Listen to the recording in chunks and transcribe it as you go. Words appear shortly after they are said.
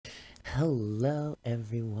Hello,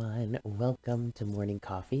 everyone. Welcome to Morning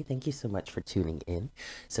Coffee. Thank you so much for tuning in.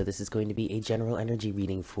 So this is going to be a general energy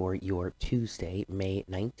reading for your Tuesday, May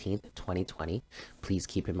 19th, 2020. Please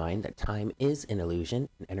keep in mind that time is an illusion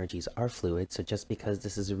and energies are fluid. So just because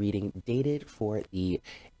this is a reading dated for the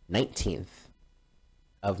 19th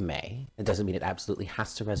of May, it doesn't mean it absolutely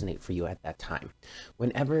has to resonate for you at that time.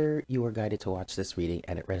 Whenever you are guided to watch this reading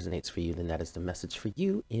and it resonates for you, then that is the message for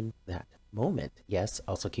you in that moment. Yes,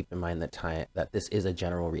 also keep in mind that this is a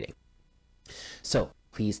general reading. So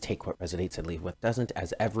please take what resonates and leave what doesn't,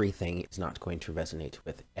 as everything is not going to resonate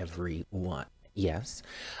with everyone. Yes,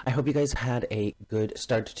 I hope you guys had a good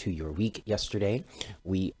start to your week yesterday.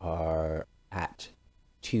 We are at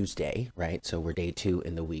Tuesday, right? So we're day 2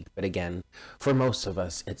 in the week. But again, for most of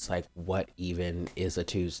us, it's like, what even is a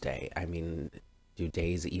Tuesday? I mean, do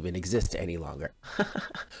days even exist any longer?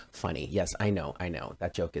 Funny. Yes, I know.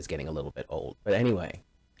 That joke is getting a little bit old. But anyway,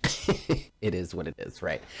 it is what it is,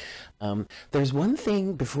 right? There's one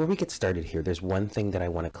thing, before we get started here, there's one thing that I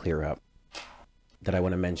want to clear up, that I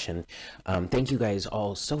want to mention. Thank you guys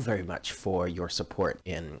all so very much for your support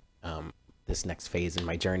in this next phase in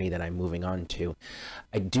my journey that I'm moving on to.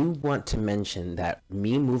 I do want to mention that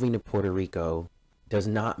me moving to Puerto Rico does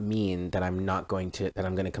not mean that I'm going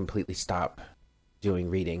to completely stop doing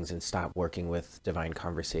readings and stop working with divine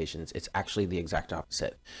conversations. It's actually the exact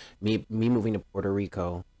opposite. Me moving to Puerto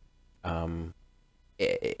Rico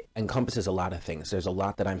it encompasses a lot of things. There's a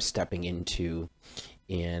lot that I'm stepping into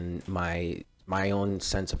in my own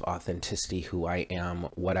sense of authenticity, who I am,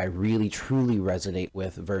 what I really truly resonate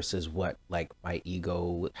with, versus what like my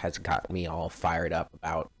ego has got me all fired up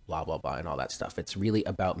about, blah blah blah and all that stuff. It's really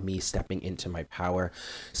about me stepping into my power,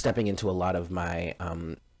 stepping into a lot of my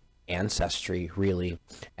ancestry, really,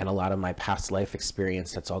 and a lot of my past life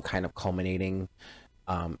experience that's all kind of culminating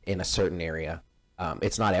in a certain area.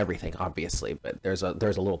 It's not everything, obviously, but there's a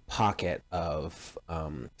little pocket of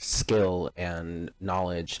skill and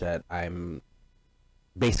knowledge that I'm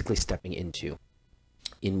basically stepping into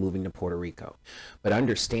in moving to Puerto Rico. But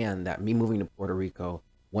understand that me moving to Puerto Rico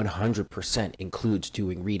 100% includes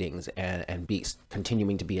doing readings and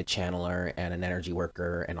continuing to be a channeler and an energy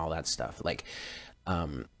worker and all that stuff. Like,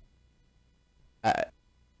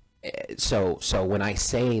 so when I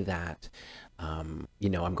say that, you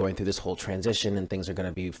know, I'm going through this whole transition and things are going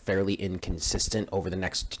to be fairly inconsistent over the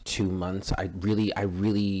next 2 months, I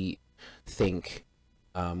really think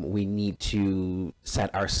we need to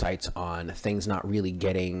set our sights on things not really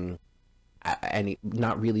getting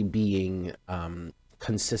not really being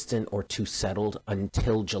consistent or too settled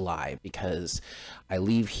until July, because I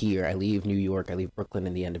leave here, I leave New York, I leave Brooklyn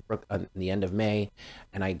in the end of May,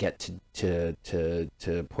 and I get to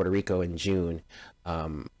Puerto Rico in June.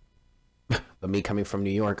 But me coming from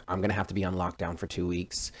New York, I'm gonna have to be on lockdown for 2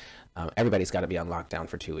 weeks. Everybody's got to be on lockdown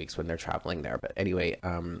for 2 weeks when they're traveling there. But anyway,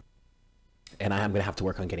 and I'm gonna have to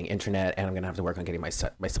work on getting internet, and I'm gonna have to work on getting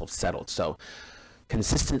myself settled. So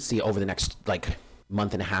consistency over the next like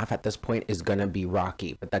month and a half at this point is going to be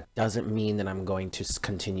rocky, but that doesn't mean that I'm going to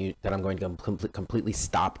completely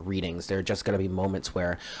stop readings. There are just going to be moments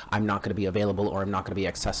where I'm not going to be available, or I'm not going to be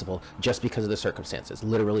accessible, just because of the circumstances,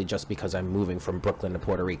 literally just because I'm moving from Brooklyn to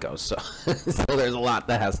Puerto Rico. So so there's a lot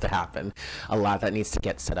that has to happen, a lot that needs to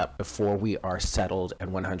get set up before we are settled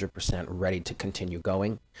and 100% ready to continue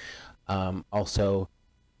going. Also,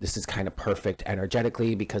 this is kind of perfect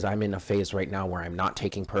energetically, because I'm in a phase right now where I'm not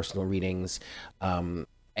taking personal readings.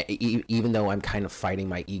 Even though I'm kind of fighting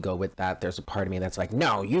my ego with that, there's a part of me that's like,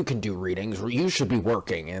 no, you can do readings, you should be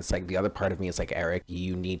working. And it's like, the other part of me is like, Eric,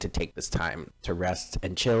 you need to take this time to rest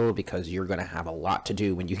and chill, because you're going to have a lot to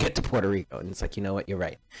do when you get to Puerto Rico. And it's like, you know what, you're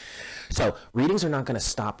right. So readings are not going to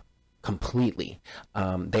stop completely.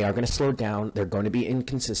 They are going to slow down. They're going to be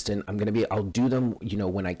inconsistent. I'll do them, you know,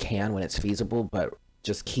 when I can, when it's feasible, but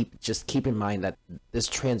just keep in mind that this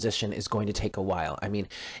transition is going to take a while. I mean,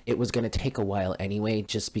 it was going to take a while anyway,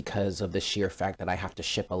 just because of the sheer fact that I have to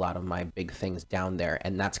ship a lot of my big things down there,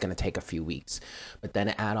 and that's going to take a few weeks. But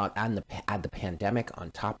then add the pandemic on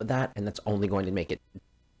top of that, and that's only going to make it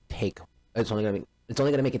take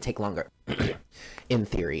longer in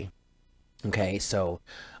theory. Okay, so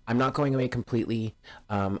I'm not going away completely.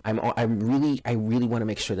 I really want to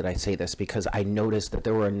make sure that I say this, because I noticed that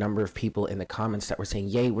there were a number of people in the comments that were saying,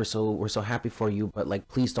 "Yay, we're so happy for you, but like,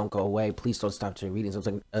 please don't go away, please don't stop doing readings." I was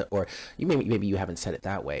like, or maybe you haven't said it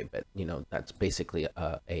that way, but you know, that's basically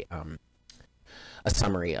a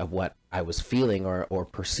summary of what I was feeling or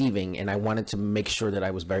perceiving, and I wanted to make sure that I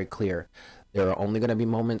was very clear. There are only going to be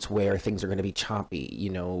moments where things are going to be choppy, you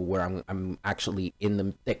know, where I'm actually in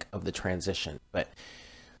the thick of the transition. But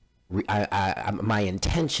my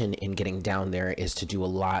intention in getting down there is to do a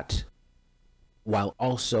lot while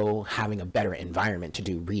also having a better environment to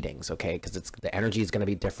do readings, okay? Because the energy is going to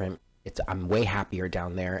be different. I'm way happier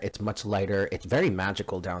down there. It's much lighter. It's very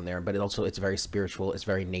magical down there, but it's very spiritual. It's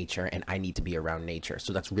very nature, and I need to be around nature.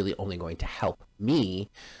 So that's really only going to help me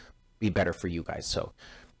be better for you guys. So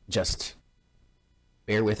just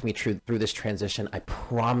bear with me through this transition. I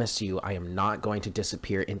promise you, I am not going to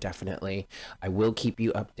disappear indefinitely. I will keep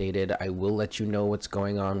you updated. I will let you know what's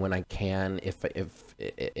going on when I can, if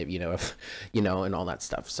you know, and all that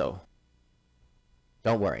stuff. So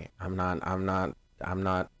don't worry. I'm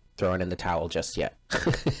not throwing in the towel just yet.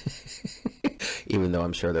 Even though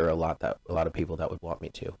I'm sure there are a lot of people that would want me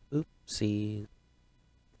to. Oopsie.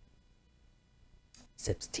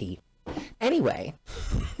 Sips tea. Anyway,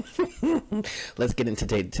 let's get into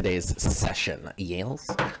today's session.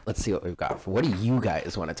 Yales, let's see what we've got. What do you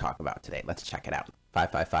guys want to talk about today? Let's check it out.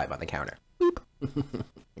 555 on the counter. Boop.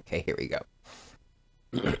 Okay, here we go.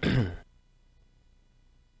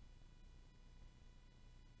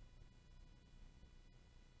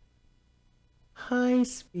 Hi,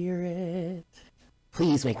 Spirit.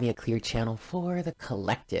 Please make me a clear channel for the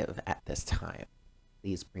collective at this time.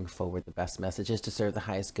 Please bring forward the best messages to serve the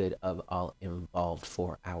highest good of all involved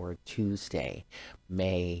for our Tuesday,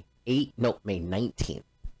 May 19th,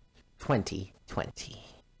 2020.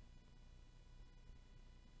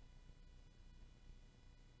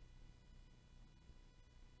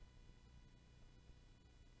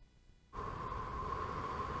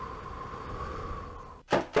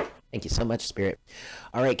 Thank you so much, Spirit.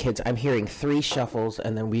 All right, kids, I'm hearing 3 shuffles,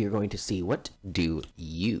 and then we are going to see what do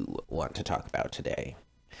you want to talk about today.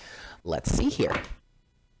 Let's see here.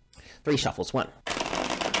 3 shuffles. 1.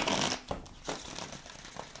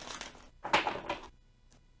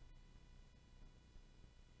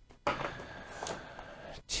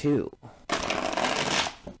 2.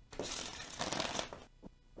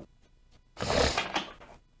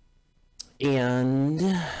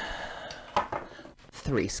 And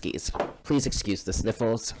 3 skis. Please excuse the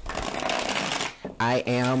sniffles. I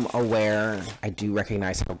am aware, I do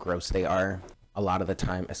recognize how gross they are a lot of the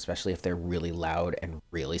time, especially if they're really loud and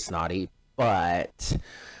really snotty. But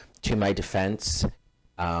to my defense,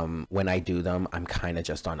 when I do them, I'm kind of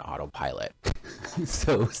just on autopilot.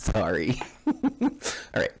 So sorry. All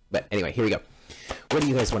right, but anyway, here we go. What do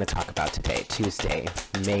you guys want to talk about today? Tuesday,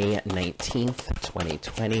 May 19th,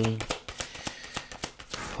 2020.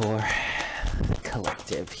 For the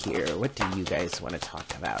collective here, what do you guys want to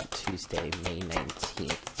talk about? Tuesday, May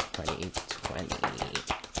 19th, 2020.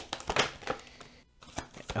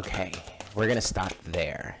 Okay, we're gonna stop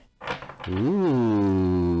there.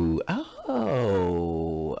 Ooh,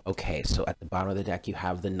 oh, okay, so at the bottom of the deck you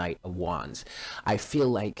have the Knight of Wands. I feel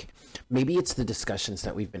like maybe it's the discussions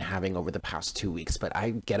that we've been having over the past 2 weeks, but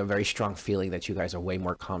I get a very strong feeling that you guys are way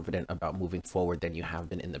more confident about moving forward than you have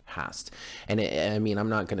been in the past. And I mean, I'm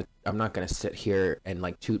not gonna sit here and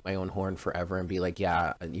like toot my own horn forever and be like,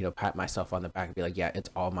 yeah, you know, pat myself on the back and be like, yeah, it's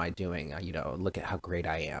all my doing. You know, look at how great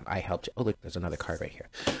I am. I helped you. Oh, look, there's another card right here.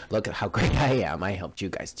 Look at how great I am. I helped you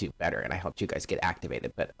guys do better, and I helped you guys get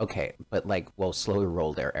activated. But okay, but like, well, slow your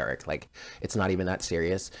roll there, Eric. Like, it's not even that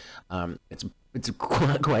serious. It's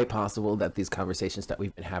quite possible that these conversations that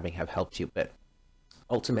we've been having have helped you, but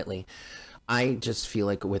ultimately, I just feel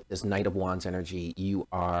like with this Knight of Wands energy, you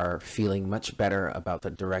are feeling much better about the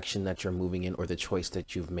direction that you're moving in or the choice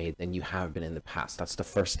that you've made than you have been in the past. That's the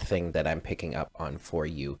first thing that I'm picking up on for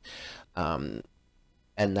you. And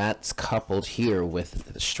that's coupled here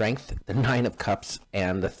with the Strength, the 9 of Cups,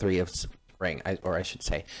 and the 3 of Spring, or I should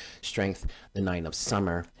say Strength, the 9 of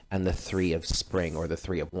Summer, and the 3 of Spring, or the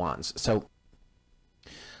 3 of Wands. So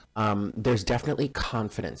there's definitely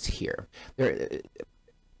confidence here.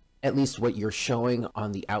 At least what you're showing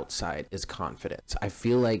on the outside is confidence. I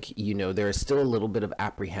feel like, you know, there is still a little bit of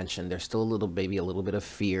apprehension. There's still maybe a little bit of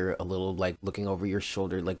fear, a little like looking over your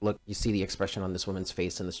shoulder. Like, look, you see the expression on this woman's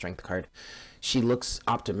face in the Strength card. She looks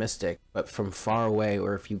optimistic, but from far away,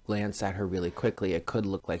 or if you glance at her really quickly, it could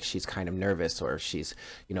look like she's kind of nervous, or she's,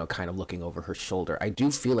 you know, kind of looking over her shoulder. I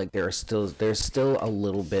do feel like there's still a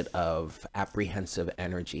little bit of apprehensive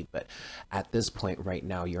energy, but at this point right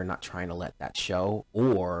now, you're not trying to let that show,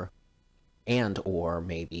 or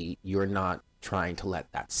maybe you're not trying to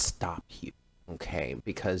let that stop you. Okay,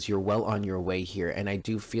 because you're well on your way here. And I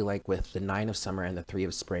do feel like with the 9 of Summer and the 3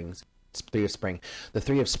 of Spring, the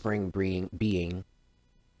 3 of Spring being,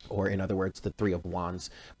 or in other words, the 3 of Wands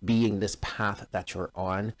being this path that you're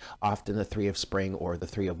on. Often the 3 of Spring or the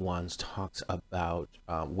 3 of Wands talks about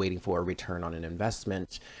waiting for a return on an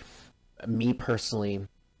investment. Me personally,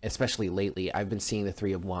 especially lately, I've been seeing the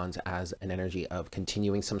Three of Wands as an energy of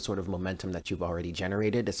continuing some sort of momentum that you've already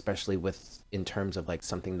generated, especially with in terms of like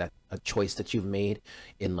something that a choice that you've made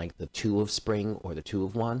in like the Two of Spring or the Two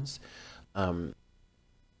of Wands.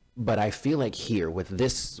 But I feel like here with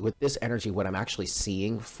this energy, what I'm actually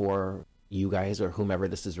seeing for you guys or whomever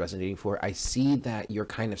this is resonating for, I see that you're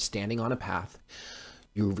kind of standing on a path.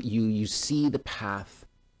 You see the path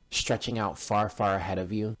stretching out far, far ahead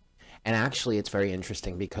of you. And actually, it's very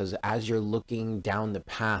interesting because as you're looking down the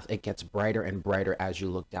path, it gets brighter and brighter as you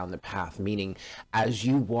look down the path, meaning as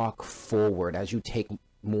you walk forward, as you take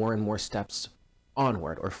more and more steps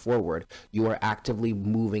onward or forward, you are actively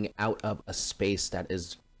moving out of a space that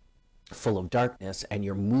is full of darkness, and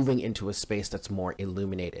you're moving into a space that's more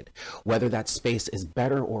illuminated. Whether that space is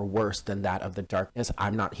better or worse than that of the darkness,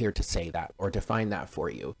 I'm not here to say that or define that for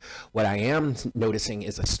you. What I am noticing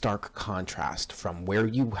is a stark contrast from where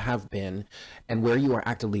you have been and where you are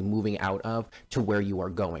actively moving out of to where you are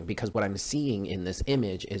going, because what I'm seeing in this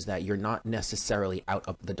image is that you're not necessarily out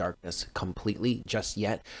of the darkness completely just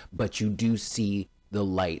yet, but you do see the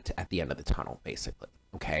light at the end of the tunnel, basically.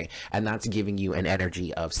 Okay, and that's giving you an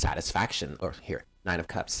energy of satisfaction, or here, Nine of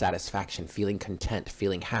Cups, satisfaction, feeling content,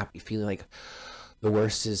 feeling happy, feeling like the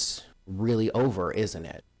worst is really over, isn't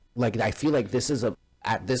it? Like, I feel like this is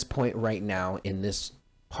at this point right now in this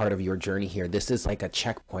part of your journey here, this is like a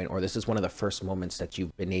checkpoint, or this is one of the first moments that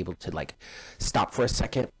you've been able to like stop for a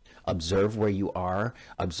second, observe where you are,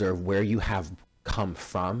 observe where you have come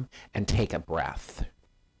from, and take a breath.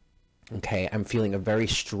 Okay, I'm feeling a very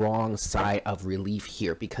strong sigh of relief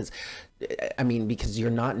here because, I mean, because you're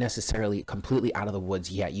not necessarily completely out of the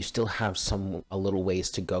woods yet. You still have a little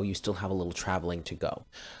ways to go. You still have a little traveling to go.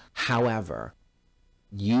 However,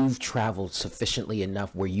 you've traveled sufficiently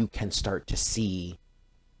enough where you can start to see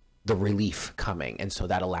the relief coming. And so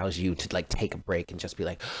that allows you to like take a break and just be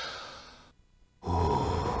like,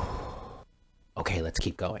 okay, let's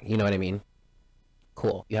keep going. You know what I mean?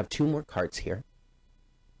 Cool. You have two more cards here.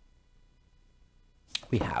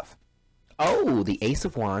 We have, oh, the Ace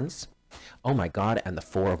of Wands. Oh my God, and the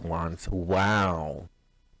Four of Wands. Wow.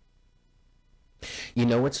 You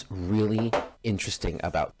know what's really interesting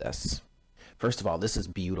about this? First of all, this is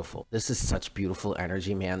beautiful. This is such beautiful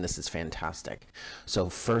energy, man. This is fantastic. So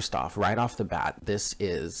first off, right off the bat, this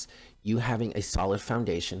is you having a solid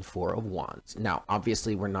foundation, Four of Wands. Now,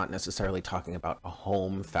 obviously, we're not necessarily talking about a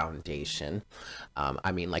home foundation.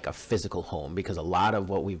 I mean, like a physical home, because a lot of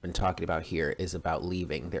what we've been talking about here is about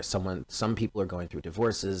leaving. Some people are going through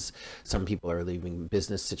divorces, some people are leaving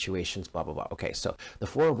business situations, blah, blah, blah. Okay, so the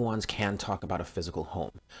Four of Wands can talk about a physical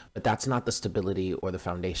home, but that's not the stability or the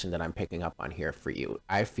foundation that I'm picking up on here for you.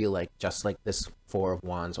 I feel like just like this Four of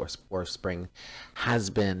Wands or Four of Spring has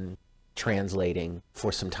been translating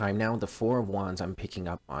for some time now, the Four of Wands I'm picking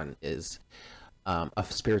up on is a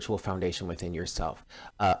spiritual foundation within yourself,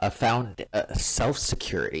 a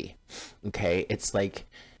self-security. Okay, it's like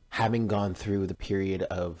having gone through the period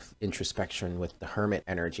of introspection with the Hermit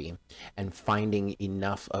energy and finding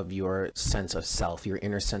enough of your sense of self, your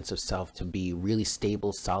inner sense of self, to be really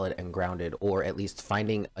stable, solid, and grounded, or at least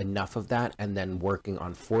finding enough of that and then working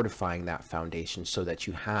on fortifying that foundation so that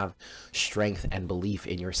you have strength and belief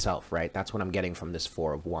in yourself, right? That's what I'm getting from this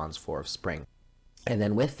Four of Wands, Four of Spring. And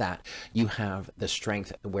then with that, you have the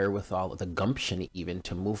strength, the wherewithal, the gumption even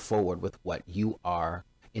to move forward with what you are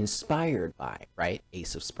inspired by, right?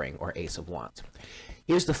 Ace of Spring or Ace of Wands.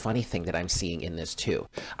 Here's the funny thing that I'm seeing in this too.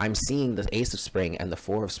 I'm seeing the Ace of Spring and the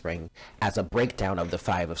Four of Spring as a breakdown of the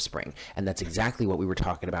Five of Spring. And that's exactly what we were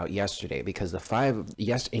talking about yesterday, because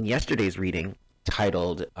the in yesterday's reading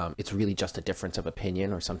titled, It's Really Just a Difference of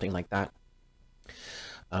Opinion or something like that.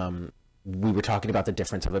 We were talking about the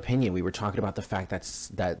difference of opinion. We were talking about the fact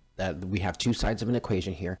that we have two sides of an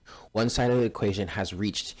equation here. One side of the equation has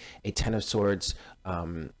reached a Ten of Swords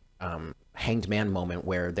hanged man moment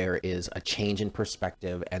where there is a change in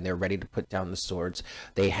perspective and they're ready to put down the swords.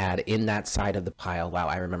 They had in that side of the pile, wow,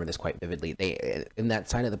 I remember this quite vividly. In that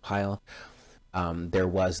side of the pile, there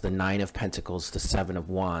was the Nine of Pentacles, the Seven of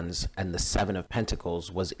Wands, and the Seven of Pentacles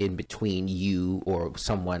was in between you or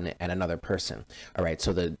someone and another person. All right,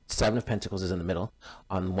 so the Seven of Pentacles is in the middle.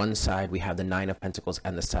 On one side, we have the Nine of Pentacles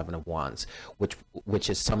and the Seven of Wands, which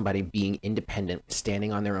is somebody being independent,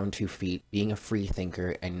 standing on their own 2 feet, being a free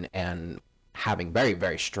thinker, and having very,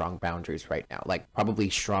 very strong boundaries right now, like probably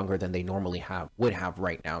stronger than they normally would have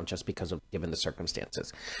right now, just because of given the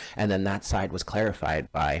circumstances. And then that side was clarified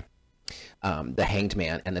by the Hanged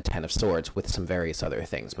Man and the Ten of Swords with some various other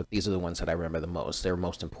things, but these are the ones that I remember the most. They're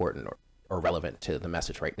most important or relevant to the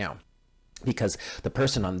message right now. because the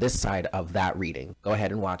person on this side of that reading, go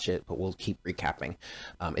ahead and watch it, but we'll keep recapping.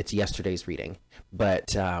 It's yesterday's reading,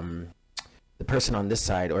 but the person on this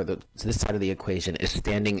side, or this side of the equation, is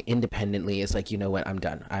standing independently. Is like, you know what, I'm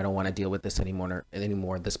done. I don't want to deal with this anymore.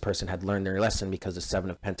 This person had learned their lesson because the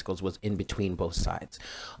Seven of Pentacles was in between both sides.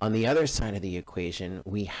 On the other side of the equation,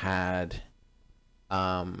 we had,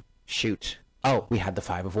 we had the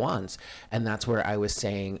Five of Wands. And that's where I was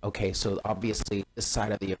saying, okay, so obviously this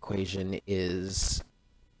side of the equation is,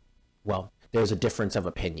 well, there's a difference of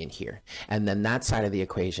opinion here. And then that side of the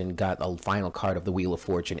equation got a final card of the Wheel of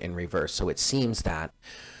Fortune in reverse. So it seems that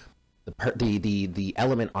the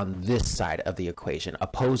element on this side of the equation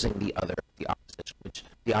opposing the opposition, which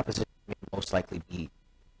the opposition may most likely be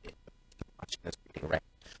watching this reading, right?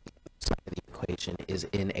 The side of the equation is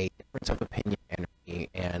in a difference of opinion energy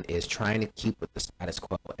and is trying to keep with the status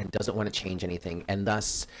quo and doesn't want to change anything, and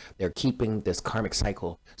thus they're keeping this karmic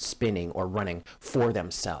cycle spinning or running for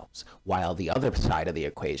themselves, while the other side of the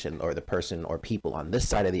equation, or the person or people on this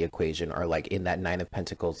side of the equation, are like in that Nine of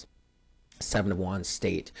Pentacles, Seven of Wands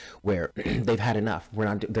state where they've had enough.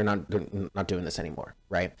 They're not doing this anymore,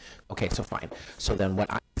 right? Okay, so fine. So then what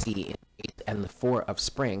I see in Eighth and the Four of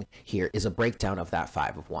Spring here is a breakdown of that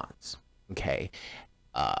Five of Wands. Okay,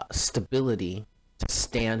 stability to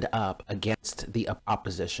stand up against the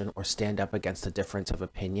opposition or stand up against a difference of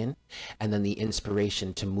opinion, and then the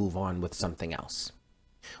inspiration to move on with something else.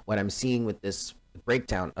 What I'm seeing with this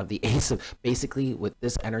breakdown of the Ace of, basically with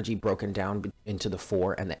this energy broken down into the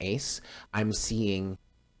Four and the Ace, I'm seeing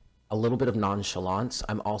a little bit of nonchalance.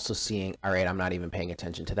 I'm also seeing, all right, I'm not even paying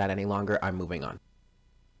attention to that any longer. I'm moving on.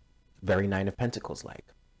 Very Nine of Pentacles like.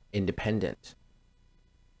 Independent,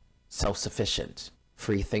 self-sufficient,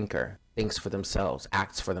 free thinker, thinks for themselves,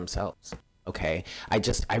 acts for themselves. Okay,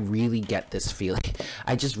 I really get this feeling.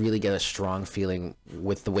 I just really get a strong feeling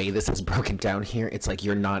with the way this is broken down here. It's like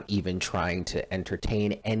you're not even trying to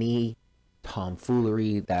entertain any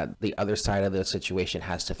tomfoolery that the other side of the situation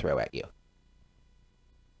has to throw at you.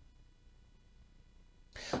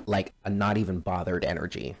 Like a not even bothered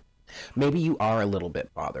energy. Maybe you are a little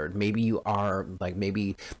bit bothered. Maybe you are, like,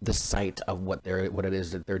 maybe the sight of what it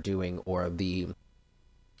is that they're doing, or the,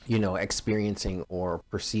 you know, experiencing or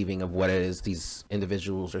perceiving of what it is these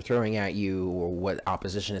individuals are throwing at you, or what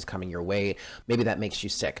opposition is coming your way. Maybe that makes you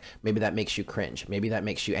sick. Maybe that makes you cringe. Maybe that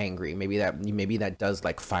makes you angry. Maybe that does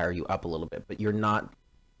like fire you up a little bit, but you're not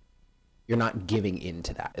giving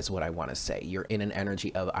into that, is what I want to say. You're in an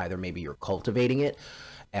energy of either maybe you're cultivating it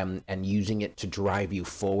and using it to drive you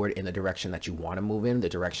forward in the direction that you want to move in, the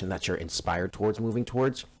direction that you're inspired towards moving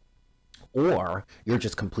towards, or you're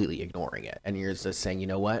just completely ignoring it and you're just saying, you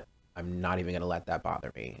know what, I'm not even going to let that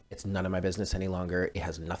bother me. It's none of my business any longer. It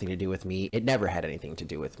has nothing to do with me. It never had anything to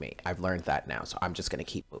do with me. I've learned that now, so I'm just going to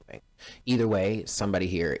keep moving. Either way, somebody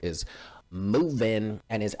here is moving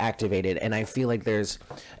and is activated, and I feel like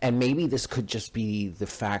and maybe this could just be the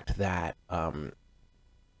fact that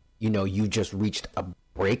you know, you just reached a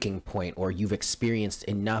breaking point, or you've experienced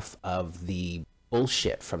enough of the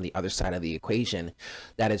bullshit from the other side of the equation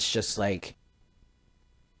that it's just like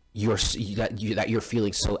you're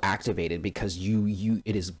feeling so activated, because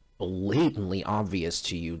it is blatantly obvious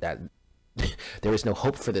to you that there is no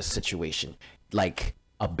hope for this situation. Like,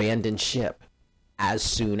 abandon ship as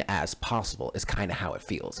soon as possible is kind of how it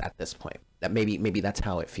feels at this point. That maybe that's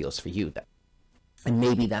how it feels for you. And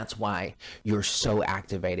maybe that's why you're so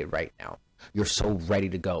activated right now. You're so ready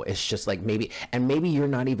to go. It's just like maybe you're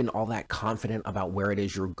not even all that confident about where it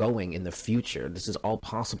is you're going in the future. This is all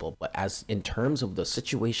possible. But as in terms of the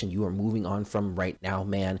situation you are moving on from right now,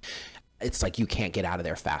 man, it's like you can't get out of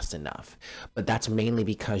there fast enough. But that's mainly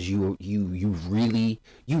because you really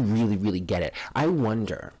get it. I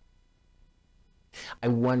wonder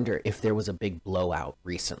if there was a big blowout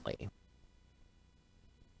recently.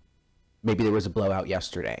 Maybe there was a blowout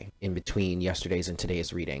yesterday, in between yesterday's and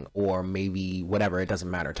today's reading, or maybe whatever, it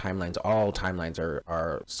doesn't matter. All timelines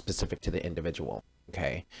are specific to the individual,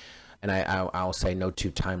 okay? And I'll say no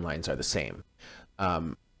two timelines are the same.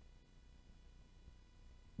 But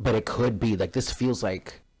it could be like, this feels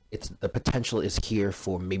like the potential is here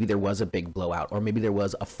for maybe there was a big blowout, or maybe there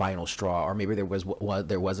was a final straw, or maybe there was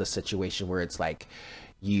a situation where it's like,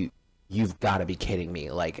 you've got to be kidding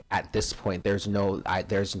me. Like, at this point, there's no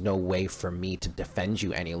way for me to defend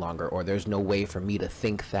you any longer, or there's no way for me to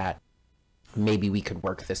think that maybe we could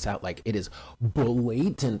work this out. Like, it is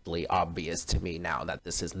blatantly obvious to me now that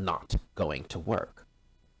this is not going to work,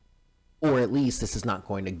 or at least this is not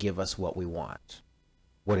going to give us what we want,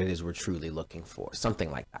 what it is we're truly looking for,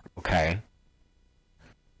 something like that. Okay,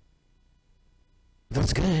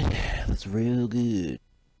 that's good. That's real good.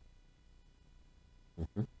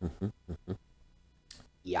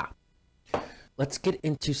 Yeah. Let's get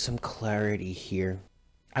into some clarity here.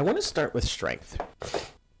 I want to start with strength.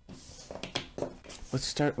 Let's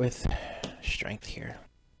start with strength here.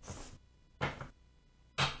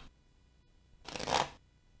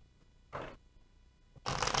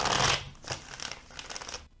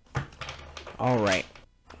 All right.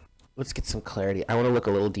 Let's get some clarity. I want to look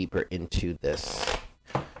a little deeper into this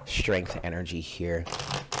strength energy here.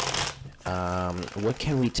 What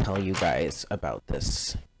can we tell you guys about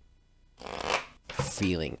this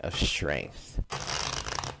feeling of strength?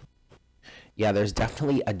 Yeah, there's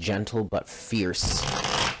definitely a gentle but fierce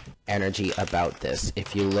energy about this.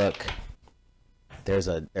 If you look, there's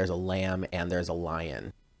a lamb and there's a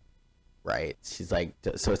lion, right? She's like,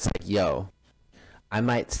 so it's like, yo, I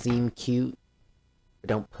might seem cute, but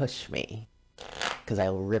don't push me, because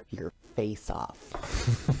I'll rip your face off.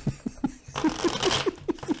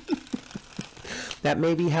 That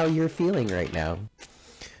may be how you're feeling right now.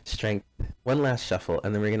 Strength. One last shuffle,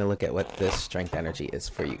 and then we're going to look at what this strength energy is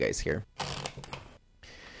for you guys here.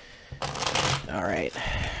 All right.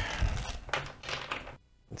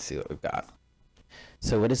 Let's see what we've got.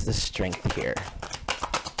 So what is the strength here?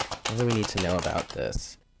 What do we need to know about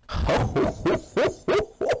this?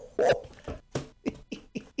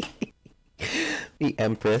 The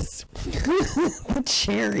Empress, the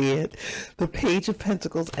Chariot, the Page of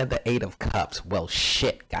Pentacles, and the Eight of Cups. Well,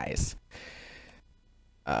 shit, guys.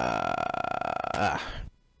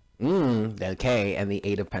 Okay, and the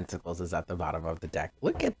Eight of Pentacles is at the bottom of the deck.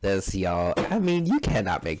 Look at this, y'all. I mean, you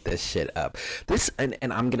cannot make this shit up. This, and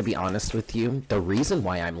I'm gonna be honest with you. The reason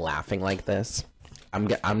why I'm laughing like this, I'm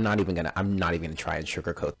not even gonna try and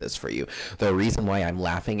sugarcoat this for you. The reason why I'm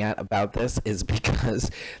laughing about this is because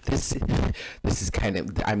this is kind of,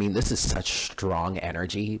 I mean, this is such strong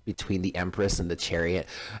energy between the Empress and the Chariot.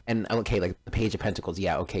 And okay, like the Page of Pentacles,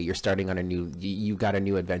 yeah, okay, you're starting on a new, you got a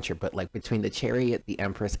new adventure, but like between the Chariot, the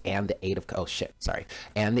Empress, and the Eight of, oh shit, sorry,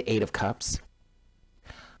 and the Eight of Cups,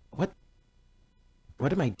 what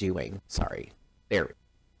am I doing? Sorry, there.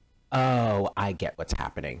 Oh, I get what's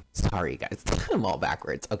happening. Sorry, guys. I'm all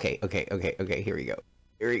backwards. Okay. Here we go.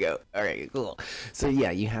 All right, cool. So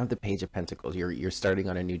yeah, you have the Page of Pentacles. You're starting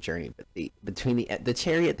on a new journey, but between the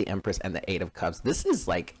Chariot, the Empress, and the Eight of Cups, this is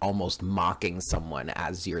like almost mocking someone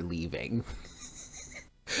as you're leaving,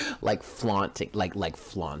 like flaunting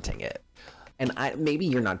it. And maybe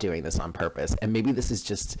you're not doing this on purpose, and maybe this is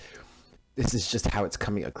just how it's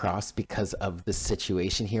coming across because of the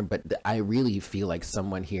situation here, but I really feel like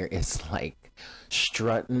someone here is like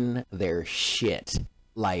strutting their shit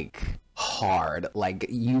like hard, like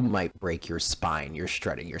you might break your spine. You're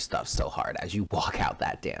strutting your stuff so hard as you walk out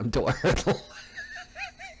that damn door.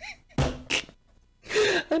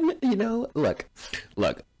 And you know, look,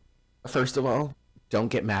 first of all, don't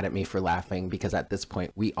get mad at me for laughing, because at this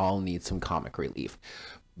point we all need some comic relief.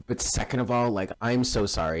 But second of all, like, I'm so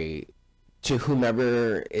sorry to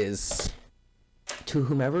whomever is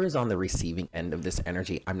on the receiving end of this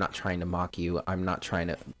energy. I'm not trying to mock you. I'm not trying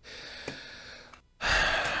to,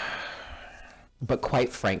 but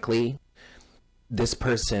quite frankly, this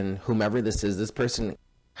person, whomever this is, this person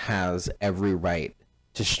has every right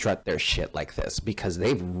to strut their shit like this, because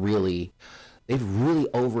they've really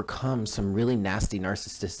overcome some really nasty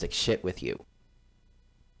narcissistic shit with you.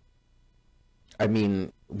 I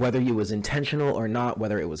mean, whether it was intentional or not,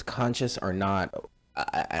 whether it was conscious or not,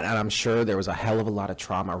 and I'm sure there was a hell of a lot of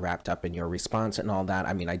trauma wrapped up in your response and all that.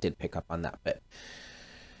 I mean, I did pick up on that, but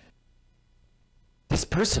this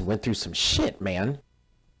person went through some shit, man.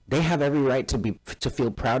 They have every right to feel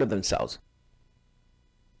proud of themselves.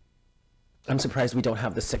 I'm surprised we don't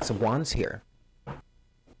have the Six of Wands here.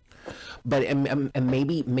 But and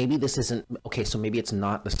maybe this isn't okay. So maybe it's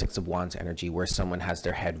not the Six of Wands energy where someone has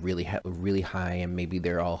their head really high, and maybe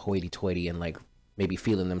they're all hoity-toity and like maybe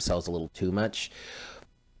feeling themselves a little too much.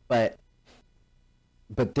 But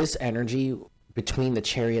this energy between the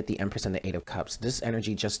Chariot, the Empress, and the Eight of Cups, this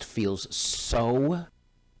energy just feels so.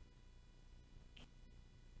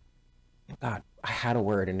 God, I had a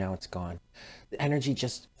word and now it's gone. The energy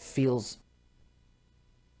just feels.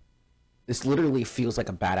 This literally feels like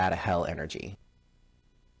a bat out of hell energy.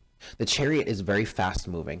 The Chariot is very fast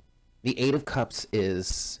moving. The Eight of Cups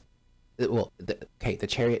is, well, the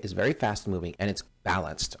Chariot is very fast moving and it's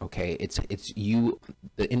balanced, okay? It's you,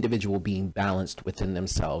 the individual, being balanced within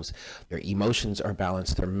themselves. Their emotions are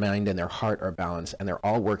balanced, their mind and their heart are balanced, and they're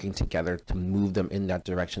all working together to move them in that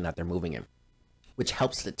direction that they're moving in, which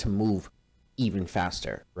helps it to move even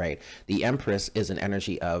faster, right? The Empress is an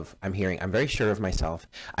energy of, I'm very sure of myself.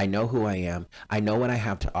 I know who I am. I know what I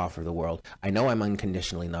have to offer the world. I know I'm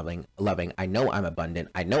unconditionally loving. I know I'm abundant.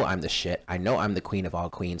 I know I'm the shit. I know I'm the queen of all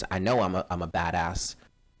queens. I know I'm a badass.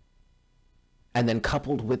 And then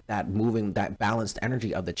coupled with that moving, that balanced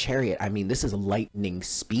energy of the Chariot, I mean, this is lightning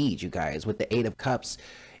speed, you guys. With the Eight of Cups,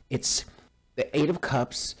 it's the Eight of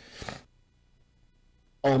Cups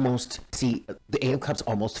almost, see, the Eight of Cups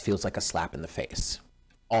almost feels like a slap in the face.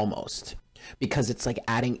 Almost. Because it's like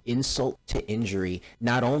adding insult to injury.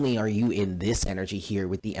 Not only are you in this energy here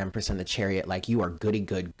with the Empress and the Chariot, like you are goody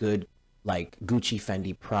good, like Gucci,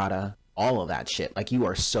 Fendi, Prada, all of that shit. Like you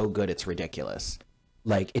are so good, it's ridiculous.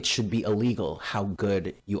 Like it should be illegal how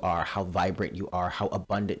good you are, how vibrant you are, how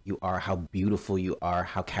abundant you are, how beautiful you are,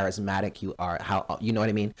 how charismatic you are, how, you know what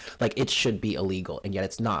I mean? Like it should be illegal, and yet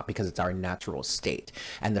it's not, because it's our natural state.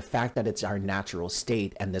 And the fact that it's our natural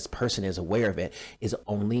state and this person is aware of it is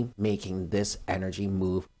only making this energy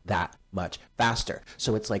move that much faster.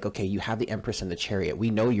 So it's like, okay, you have the Empress and the Chariot. We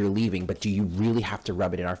know you're leaving, but do you really have to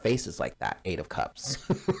rub it in our faces like that? Eight of Cups.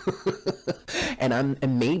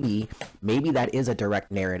 and maybe that is a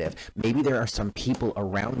direct narrative. Maybe there are some people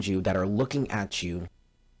around you that are looking at you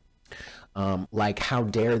like, how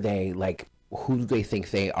dare they, like, who do they think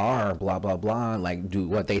they are, blah blah blah, like do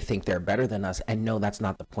what they think they're better than us. And no, that's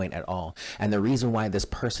not the point at all. And the reason why this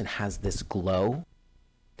person has this glow,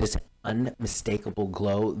 this unmistakable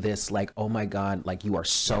glow, this like, oh my god, like you are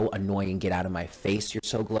so annoying, get out of my face, you're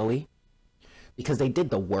so glowy, because they did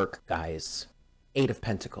the work, guys. Eight of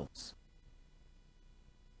Pentacles.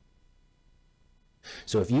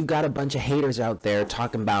 So if you've got a bunch of haters out there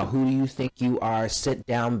talking about who do you think you are, sit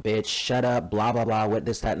down bitch, shut up, blah blah blah, what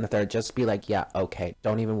this, that, and the third, just be like, yeah, okay,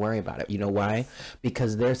 don't even worry about it. You know why?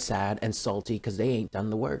 Because they're sad and salty because they ain't done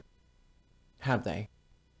the work. Have they?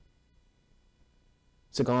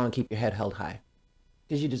 So go on and keep your head held high,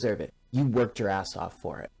 because you deserve it. You worked your ass off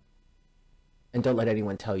for it. And don't let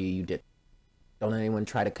anyone tell you you didn't. Don't let anyone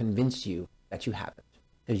try to convince you that you haven't,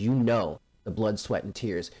 because you know the blood, sweat, and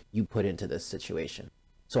tears you put into this situation.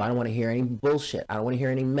 So I don't want to hear any bullshit. I don't want to hear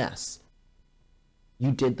any mess.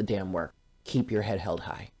 You did the damn work. Keep your head held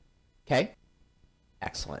high. Okay?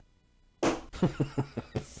 Excellent.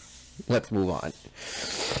 Let's move on.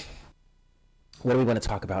 What do we want to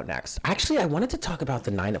talk about next? Actually, I wanted to talk about the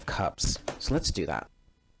Nine of Cups. So let's do that.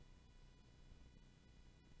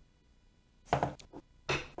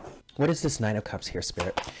 What is this Nine of Cups here,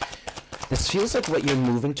 Spirit? This feels like what you're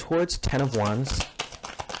moving towards. Ten of Wands.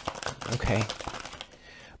 Okay.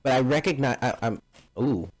 But I recognize... I'm...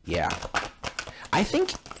 Ooh, yeah. I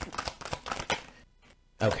think...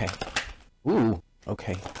 Okay. Ooh,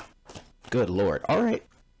 okay. Good Lord. All right.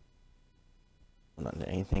 Not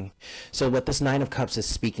anything. So what this Nine of Cups is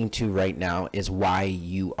speaking to right now is why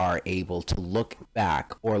you are able to look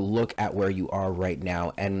back or look at where you are right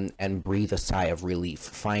now and breathe a sigh of relief,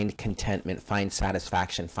 find contentment, find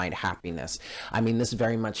satisfaction, find happiness. I mean, this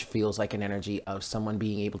very much feels like an energy of someone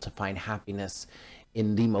being able to find happiness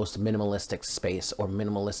in the most minimalistic space or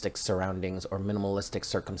minimalistic surroundings or minimalistic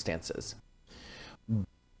circumstances.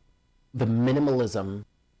 The minimalism,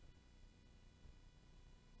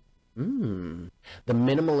 the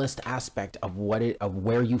minimalist aspect of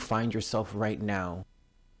where you find yourself right now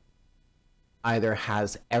either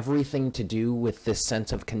has everything to do with this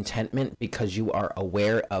sense of contentment because you are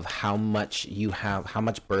aware of how much you have, how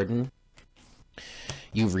much burden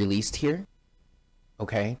you've released here.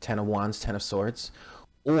 Okay, Ten of Wands, Ten of Swords,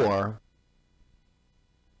 or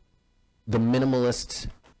the minimalist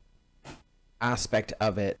aspect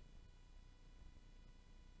of it.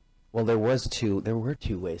 Well, there were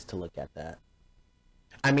two ways to look at that.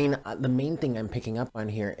 I mean, the main thing I'm picking up on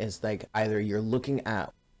here is like either you're looking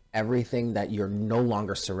at everything that you're no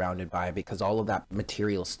longer surrounded by because all of that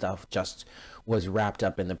material stuff just was wrapped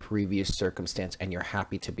up in the previous circumstance and you're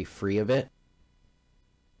happy to be free of it.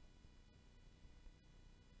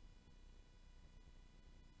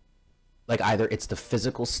 Like either it's the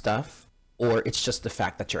physical stuff or it's just the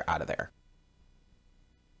fact that you're out of there.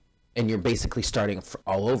 And you're basically starting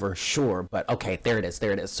all over, sure, but okay, there it is.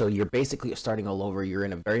 So you're basically starting all over. You're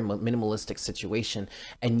in a very minimalistic situation,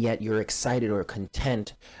 and yet you're excited or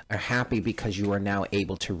content or happy because you are now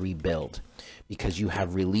able to rebuild, because you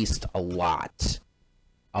have released a lot.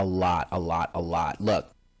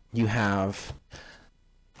 Look, you have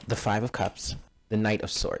the Five of Cups, the Knight of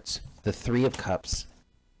Swords, the Three of Cups,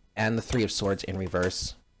 and the Three of Swords in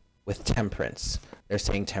reverse with Temperance. They're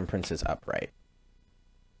saying Temperance is upright.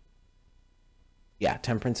 Yeah,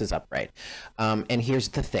 Temperance is upright. And here's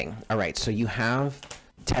the thing. All right, so you have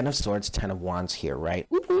Ten of Swords, Ten of Wands here, right?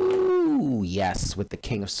 Woo-hoo! Ooh, yes, with the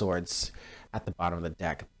King of Swords at the bottom of the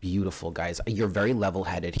deck. Beautiful, guys. You're very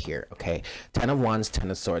level-headed here, okay? 10 of Wands,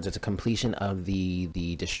 10 of Swords. It's a completion of the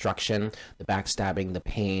destruction, the backstabbing, the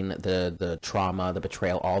pain, the trauma, the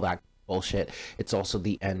betrayal, all that bullshit. It's also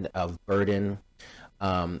the end of burden,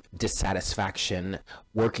 dissatisfaction,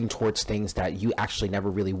 working towards things that you actually never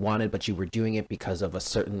really wanted, but you were doing it because of a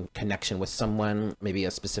certain connection with someone, maybe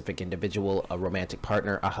a specific individual, a romantic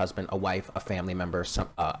partner, a husband, a wife, a family member,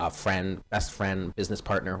 a friend, best friend, business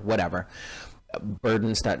partner, whatever.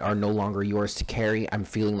 Burdens that are no longer yours to carry. I'm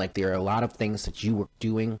feeling like there are a lot of things that you were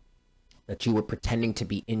doing, that you were pretending to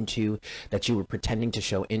be into, that you were pretending to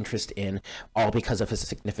show interest in, all because of a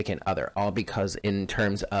significant other, all because in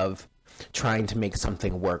terms of trying to make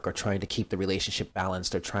something work, or trying to keep the relationship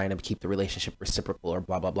balanced, or trying to keep the relationship reciprocal, or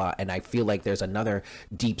blah, blah, blah. And I feel like there's another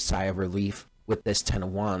deep sigh of relief with this 10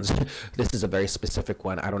 of Wands. This is a very specific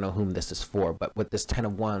one. I don't know whom this is for, but with this 10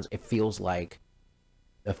 of Wands, it feels like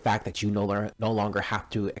the fact that you no longer have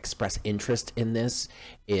to express interest in this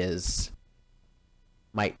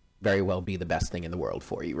might very well be the best thing in the world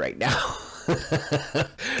for you right now.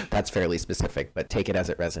 That's fairly specific, but take it as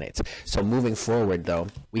it resonates. So moving forward, though,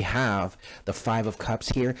 we have the 5 of Cups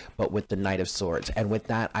here, but with the Knight of Swords. And with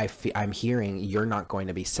that, I'm hearing you're not going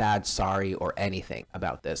to be sad, sorry, or anything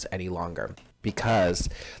about this any longer, because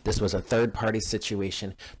this was a third-party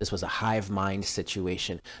situation. This was a hive mind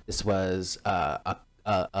situation. This was a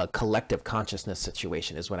collective consciousness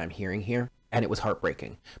situation is what I'm hearing here. And it was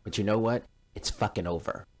heartbreaking. But you know what? It's fucking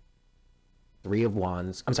over. 3 of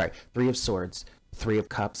Wands, I'm sorry, 3 of Swords, 3 of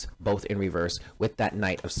Cups, both in reverse with that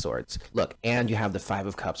Knight of Swords. Look, and you have the 5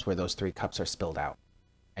 of Cups where those 3 cups are spilled out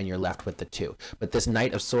and you're left with the 2. But this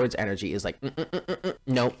Knight of Swords energy is like,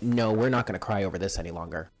 no, we're not going to cry over this any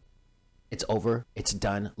longer. It's over. It's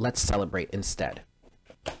done. Let's celebrate instead.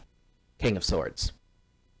 King of Swords,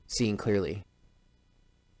 seeing clearly.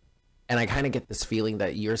 And I kind of get this feeling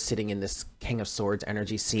that you're sitting in this King of Swords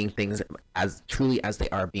energy, seeing things as truly as they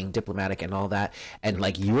are, being diplomatic and all that. And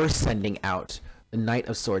like you're sending out the Knight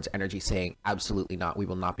of Swords energy saying, absolutely not. We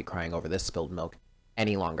will not be crying over this spilled milk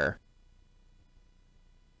any longer.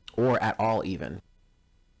 Or at all even.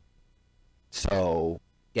 So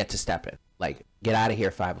get to stepping. Like, get out of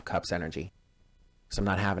here, 5 of Cups energy. Because I'm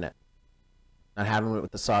not having it. Not having it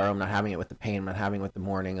with the sorrow. I'm not having it with the pain. I'm not having it with the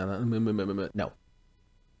mourning. No.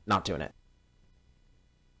 Not doing it.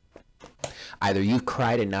 Either you've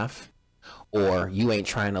cried enough, or you ain't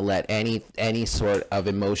trying to let any sort of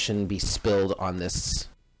emotion be spilled on this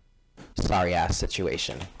sorry ass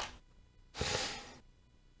situation.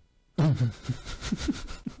 Oh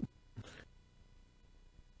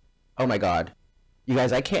my God, you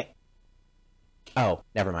guys, I can't. Oh,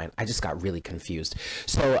 never mind. I just got really confused.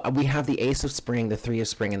 So we have the Ace of Spring, the 3 of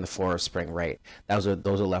Spring, and the 4 of Spring, right? Those are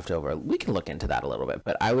left over. We can look into that a little bit.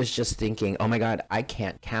 But I was just thinking, oh my God, I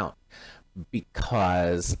can't count,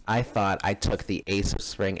 because I thought I took the Ace of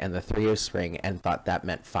Spring and the 3 of Spring and thought that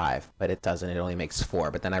meant 5, but it doesn't. It only makes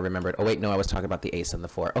 4. But then I remembered, oh wait, no, I was talking about the Ace and the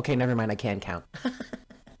 4. Okay, never mind. I can count.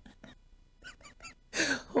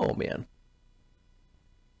 Oh man.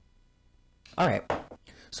 All right.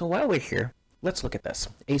 So while we're here, let's look at this.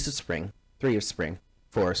 Ace of Spring, 3 of Spring,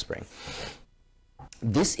 4 of Spring.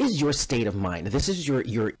 This is your state of mind. This is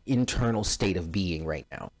your internal state of being right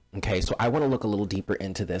now. Okay, so I want to look a little deeper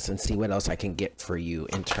into this and see what else I can get for you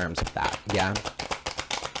in terms of that. Yeah?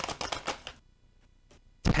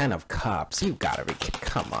 10 of Cups. You gotta be kidding.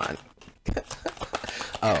 Come on.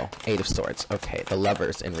 Oh, 8 of Swords. Okay, the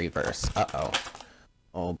Lovers in reverse. Uh-oh.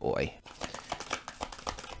 Oh, boy.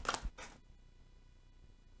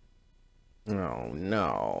 Oh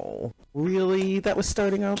no. Really? That was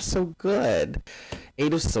starting off so good.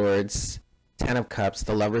 8 of Swords, 10 of Cups,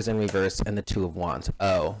 the Lovers in reverse, and the 2 of Wands.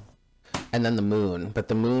 Oh. And then the Moon. But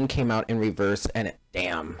the Moon came out in reverse, and it...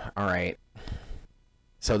 Damn. Alright.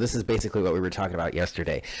 So this is basically what we were talking about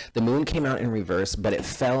yesterday. The Moon came out in reverse, but it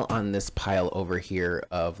fell on this pile over here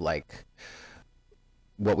of, like,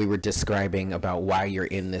 what we were describing about why you're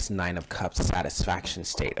in this 9 of Cups satisfaction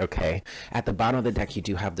state, okay? At the bottom of the deck, you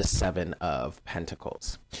do have the 7 of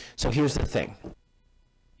Pentacles. So here's the thing.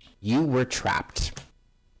 You were trapped.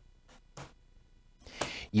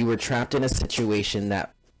 You were trapped in a situation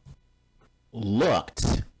that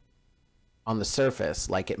looked on the surface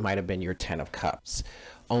like it might have been your 10 of Cups.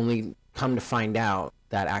 Only come to find out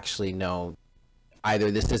that actually, no,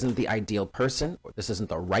 either this isn't the ideal person, or this isn't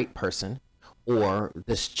the right person, or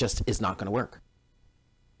this just is not going to work.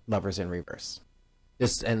 Lovers in reverse.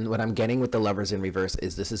 This, and what I'm getting with the Lovers in reverse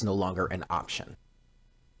is this is no longer an option.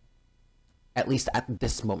 At least at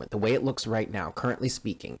this moment, the way it looks right now, currently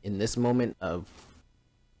speaking, in this moment of,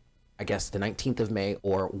 I guess the 19th of May,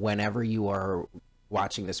 or whenever you are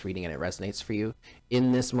watching this reading and it resonates for you,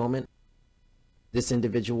 in this moment, this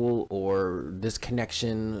individual or this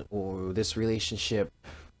connection or this relationship,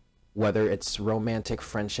 whether it's romantic,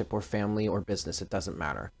 friendship, or family, or business, it doesn't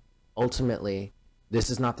matter. Ultimately, this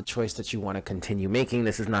is not the choice that you want to continue making.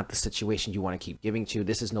 This is not the situation you want to keep giving to.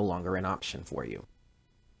 This is no longer an option for you.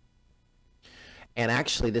 And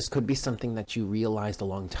actually, this could be something that you realized a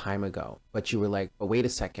long time ago, but you were like, but wait a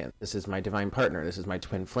second, this is my divine partner, this is my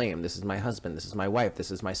twin flame, this is my husband, this is my wife,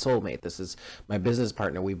 this is my soulmate, this is my business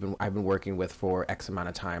partner I've been working with for X amount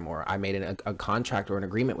of time, or I made a contract or an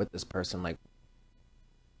agreement with this person. Like,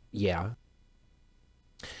 yeah,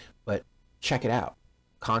 but check it out.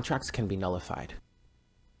 Contracts can be nullified.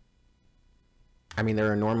 I mean,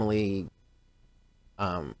 there are normally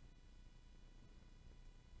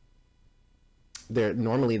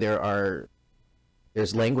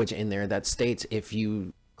there's language in there that states if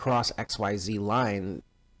you cross XYZ line,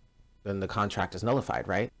 then the contract is nullified,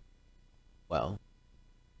 right? Well,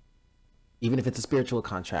 even if it's a spiritual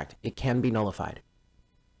contract, it can be nullified.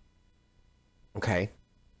 Okay?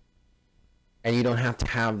 And you don't have to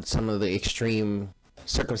have some of the extreme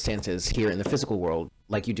circumstances here in the physical world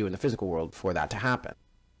like you do in the physical world for that to happen.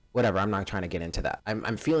 Whatever, I'm not trying to get into that.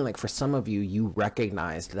 I'm feeling like for some of you, you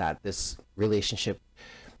recognized that this relationship,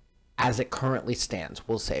 as it currently stands,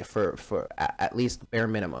 we'll say for at least bare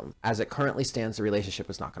minimum, as it currently stands, the relationship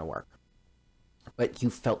is not going to work. But you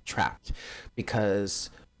felt trapped because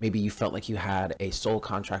maybe you felt like you had a soul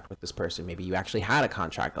contract with this person. Maybe you actually had a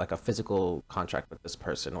contract, like a physical contract with this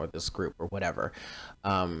person or this group or whatever.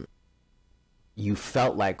 You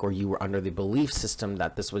felt like, or you were under the belief system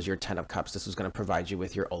that this was your 10 of Cups. This was going to provide you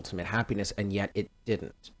with your ultimate happiness, and yet it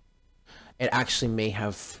didn't. It actually may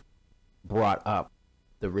have brought up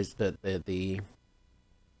the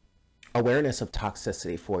awareness of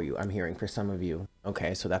toxicity for you. I'm hearing for some of you.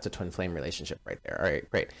 Okay, so that's a twin flame relationship right there. All right,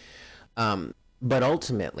 great. But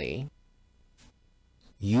ultimately,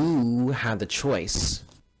 you had the choice.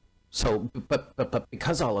 So, but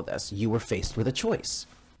because all of this, you were faced with a choice.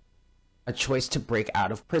 A choice to break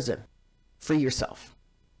out of prison, free yourself.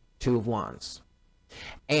 2 of Wands.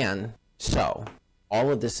 And so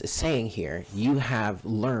all of this is saying here, you have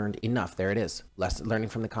learned enough. There it is. Learning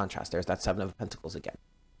from the contrast. There's that 7 of Pentacles again.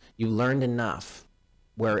 You learned enough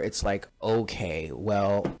where it's like, okay,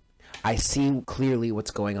 well, I see clearly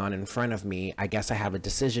what's going on in front of me. I guess I have a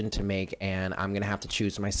decision to make, and I'm going to have to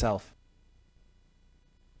choose myself.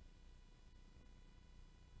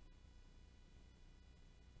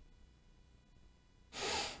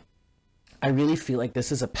 I really feel like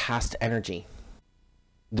this is a past energy.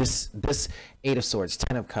 This 8 of Swords,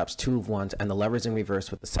 10 of Cups, 2 of Wands, and the Lovers in reverse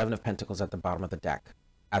with the 7 of Pentacles at the bottom of the deck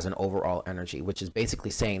as an overall energy, which is basically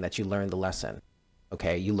saying that you learned the lesson.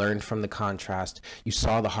 Okay, you learned from the contrast. You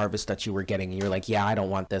saw the harvest that you were getting, and you're like, yeah, I don't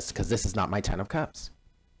want this because this is not my 10 of Cups.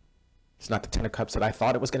 It's not the 10 of Cups that I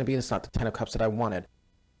thought it was going to be. It's not the 10 of Cups that I wanted.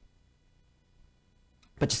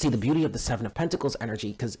 But you see, the beauty of the 7 of Pentacles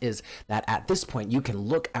energy is that at this point, you can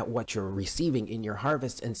look at what you're receiving in your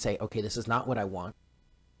harvest and say, okay, this is not what I want.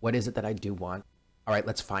 What is it that I do want? All right,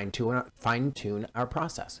 let's fine tune our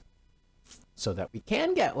process so that we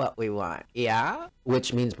can get what we want. Yeah,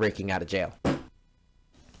 which means breaking out of jail.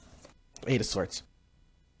 8 of Swords.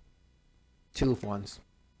 2 of Wands.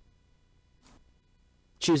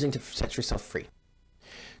 Choosing to set yourself free.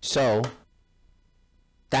 So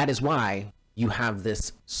that is why you have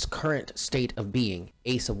this current state of being.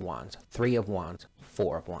 Ace of Wands, 3 of Wands,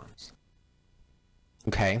 4 of Wands.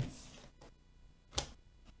 Okay?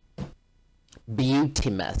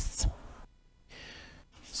 Beautimous.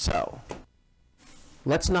 So,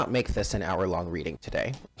 let's not make this an hour-long reading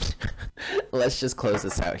today. Let's just close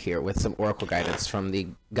this out here with some oracle guidance from the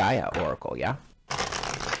Gaia Oracle, yeah?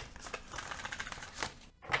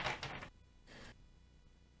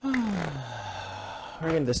 We're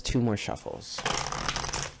going to do this 2 more shuffles.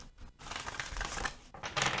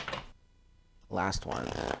 Last one.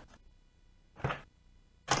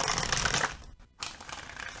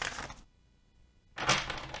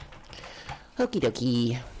 Okie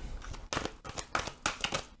dokie.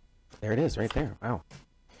 There it is, right there. Wow.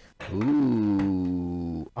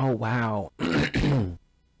 Ooh. Oh, wow.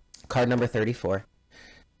 Card number 34.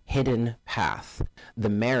 Hidden path. The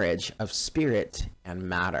marriage of spirit and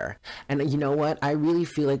matter. And you know what? I really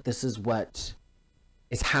feel like this is what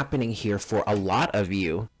is happening here for a lot of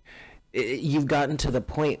you. You've gotten to the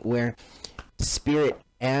point where spirit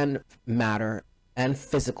and matter and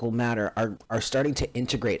physical matter are starting to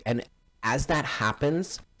integrate. And as that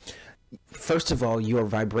happens, first of all, your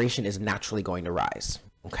vibration is naturally going to rise.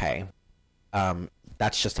 Okay?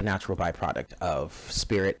 That's just a natural byproduct of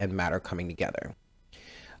spirit and matter coming together.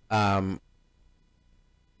 But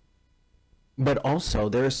also,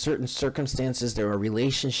 there are certain circumstances, there are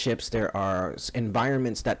relationships, there are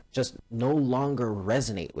environments that just no longer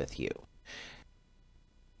resonate with you.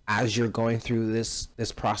 As you're going through this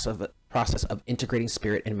process of integrating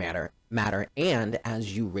spirit and matter, and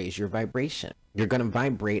as you raise your vibration, you're going to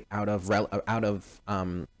vibrate out of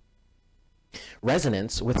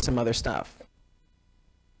resonance with some other stuff.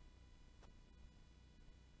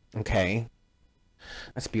 Okay,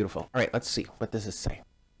 that's beautiful. All right, let's see, what does this say?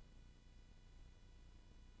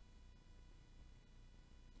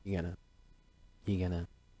 You gonna,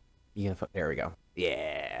 there we go.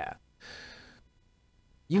 Yeah.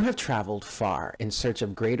 You have traveled far in search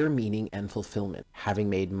of greater meaning and fulfillment, having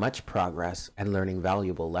made much progress and learning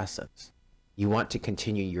valuable lessons. You want to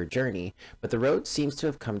continue your journey, but the road seems to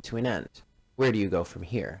have come to an end. Where do you go from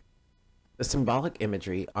here? The symbolic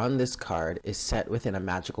imagery on this card is set within a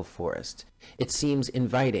magical forest. It seems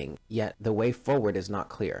inviting, yet the way forward is not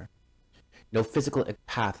clear. No physical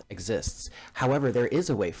path exists. However, there is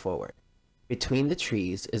a way forward. Between the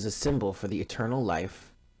trees is a symbol for the eternal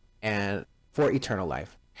life and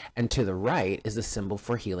to the right is the symbol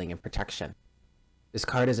for healing and protection. This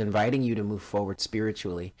card is inviting you to move forward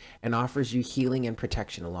spiritually and offers you healing and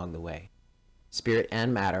protection along the way. Spirit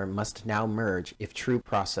and matter must now merge if true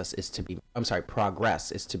progress is to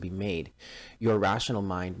be made. Your rational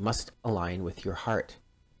mind must align with your heart.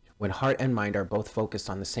 When heart and mind are both focused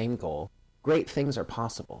on the same goal, great things are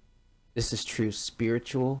possible. This is true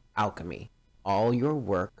spiritual alchemy. All you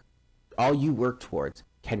work towards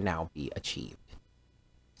can now be achieved.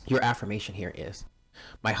 Your affirmation here is,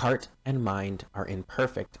 my heart and mind are in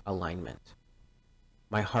perfect alignment.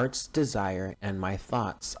 My heart's desire and my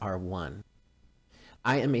thoughts are one.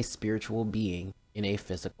 I am a spiritual being in a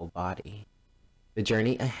physical body. The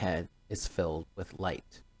journey ahead is filled with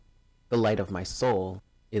light. The light of my soul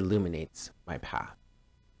illuminates my path.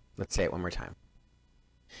 Let's say it one more time.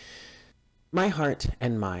 My heart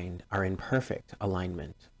and mind are in perfect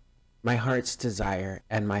alignment. My heart's desire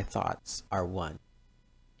and my thoughts are one.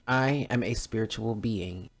 I am a spiritual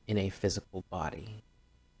being in a physical body.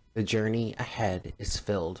 The journey ahead is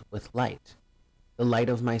filled with light. The light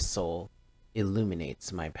of my soul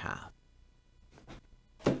illuminates my path.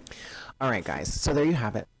 All right, guys, so there you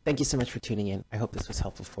have it. Thank you so much for tuning in. I hope this was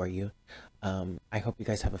helpful for you. I hope you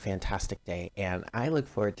guys have a fantastic day, and I look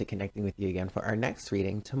forward to connecting with you again for our next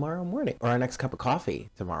reading tomorrow morning, or our next cup of coffee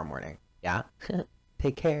tomorrow morning. Yeah?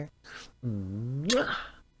 Take care. Bye.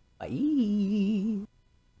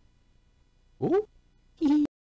 Ooh.